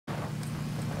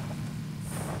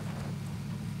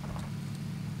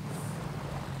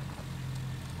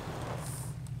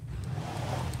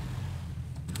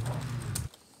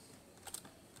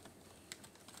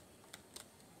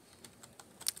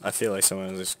I feel like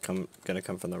someone is gonna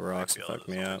come from the rocks and fuck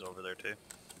me up. Over there too.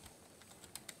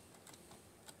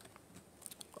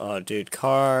 Oh, dude,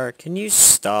 car, can you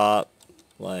stop?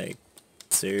 Like,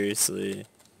 seriously?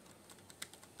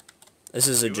 This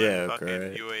is a joke,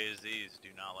 right? UAZs do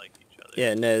not like each other.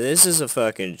 Yeah, no, this is a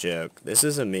fucking joke. This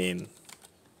is a meme.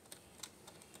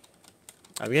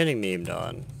 I'm getting memed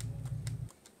on.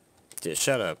 Dude,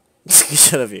 shut up.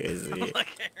 Shut up, UAZ.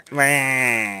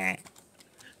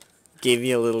 Gave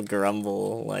me a little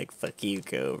grumble, like, fuck you,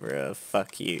 Cobra,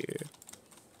 fuck you.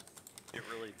 It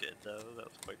really did, though. That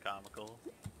was quite comical.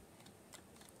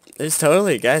 There's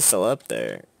totally a guy still up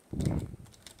there.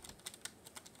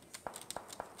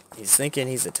 He's thinking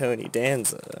he's a Tony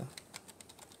Danza.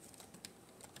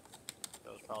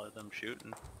 That was probably them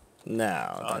shooting.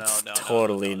 No, Oh, that's no,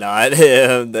 totally not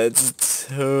him. That's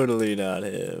totally not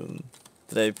him.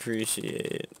 But I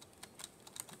appreciate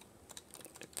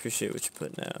what you're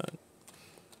putting out.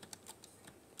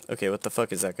 Okay, what the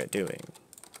fuck is that guy doing?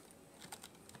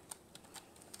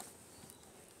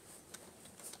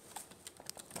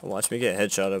 Watch me get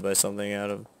headshotted by something out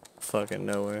of fucking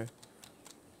nowhere.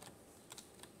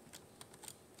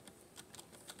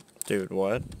 Dude,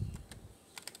 what?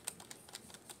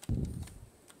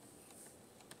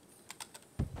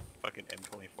 Fucking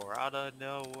M24 out of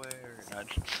nowhere.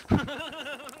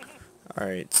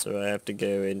 Alright, so I have to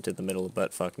go into the middle of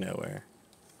buttfuck nowhere.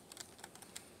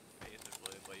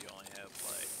 Basically, but you only have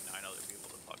like 9 other people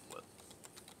to fuck with.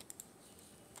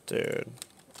 Dude,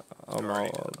 I'm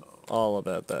all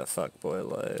about that fuckboy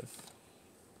life.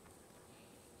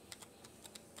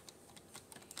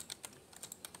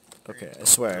 Okay, I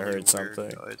swear I heard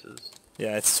something.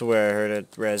 Yeah, I swear I heard a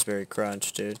raspberry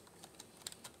crunch, dude.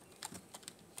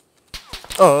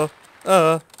 Oh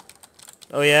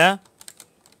yeah?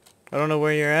 I don't know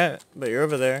where you're at, but you're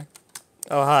over there.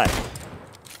 Oh, hi.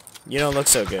 You don't look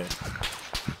so good.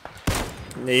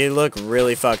 You look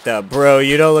really fucked up. Bro,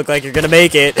 you don't look like you're gonna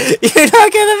make it. You're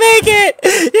not gonna make it!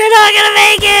 You're not gonna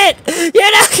make it!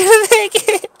 You're not gonna make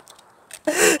it!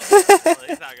 Well,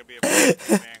 he's not gonna be a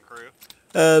man crew.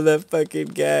 Oh, that fucking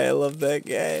guy. I love that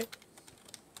guy.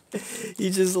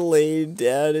 He just laid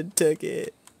down and took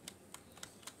it.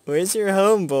 Where's your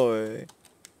homeboy?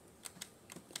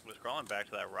 Was crawling back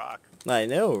to that rock. I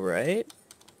know, right?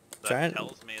 That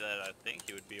tells me that I think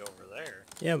he would be over there.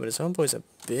 Yeah, but his homeboy's a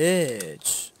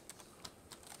bitch.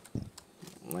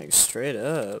 Like, straight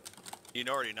up. You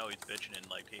already know he's bitching in,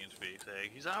 like, TeamSpeak,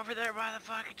 saying, he's over there by the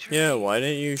fucking tree. Yeah, why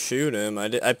didn't you shoot him?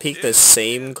 I peeked the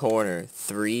same corner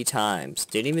 3 times.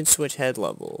 Didn't even switch head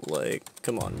level. Like,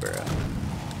 come on, bro.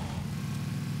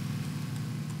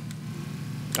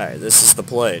 Alright, this is the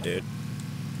play, dude.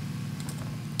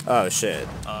 Oh, shit.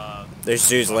 There's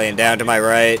dudes laying down to my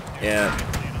right. Yeah.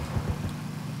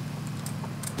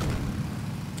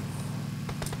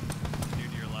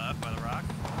 Dude to your left by the rock.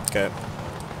 Okay.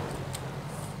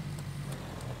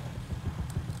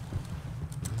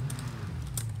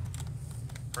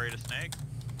 Afraid of snake.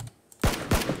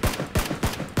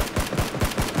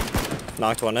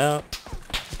 Knocked one out.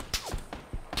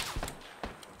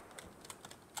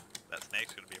 That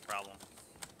snake's gonna be a problem.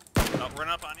 Oh, run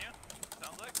up on you,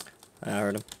 sounds like. I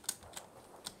heard him.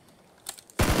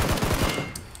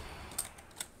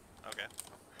 Okay.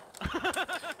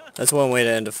 That's one way to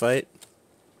end a fight.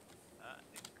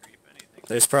 Didn't creep anything.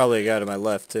 There's probably a guy to my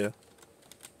left, too.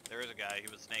 There is a guy,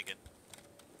 he was snaking.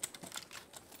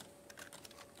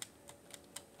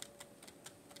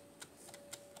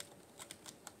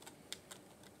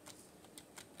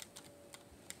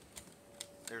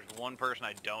 There's one person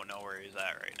I don't know where he's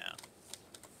at right now.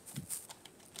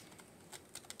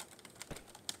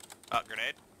 Oh,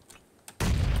 grenade.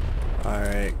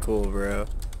 Alright, cool, bro.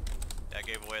 That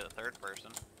gave away the third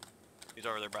person. He's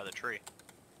over there by the tree.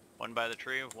 One by the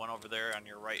tree, one over there on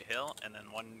your right hill, and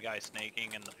then one guy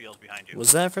snaking in the field behind you.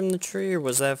 Was that from the tree or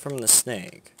was that from the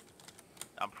snake?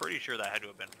 I'm pretty sure that had to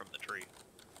have been from the tree.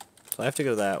 So I have to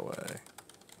go that way.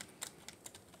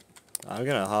 I'm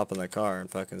gonna hop in the car and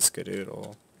fucking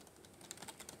skedoodle.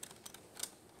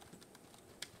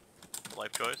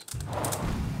 Life choice.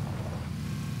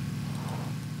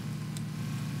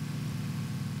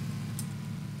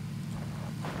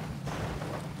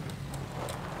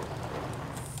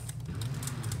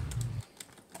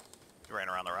 You ran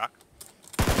around the rock.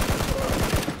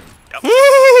 Yep.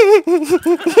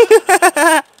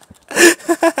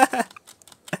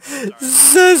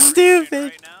 So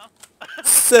stupid. Right now?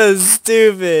 So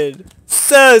stupid.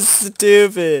 So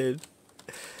stupid.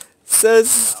 So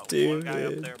stupid. One guy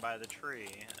up there by the tree,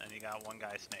 and you got one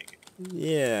guy snaking.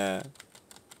 Yeah.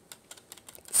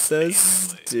 So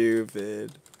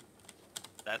stupid.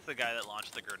 That's the guy that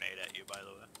launched the grenade at you, by the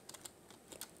way.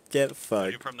 Get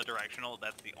fucked. You from the directional,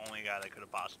 that's the only guy that could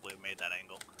have possibly made that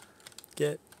angle.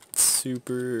 Get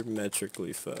super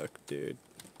metrically fucked, dude.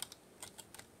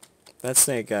 That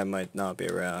snake guy might not be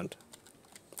around.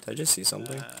 Did I just see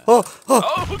something?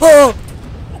 Oh!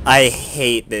 I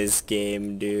hate this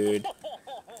game, dude.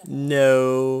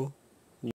 No.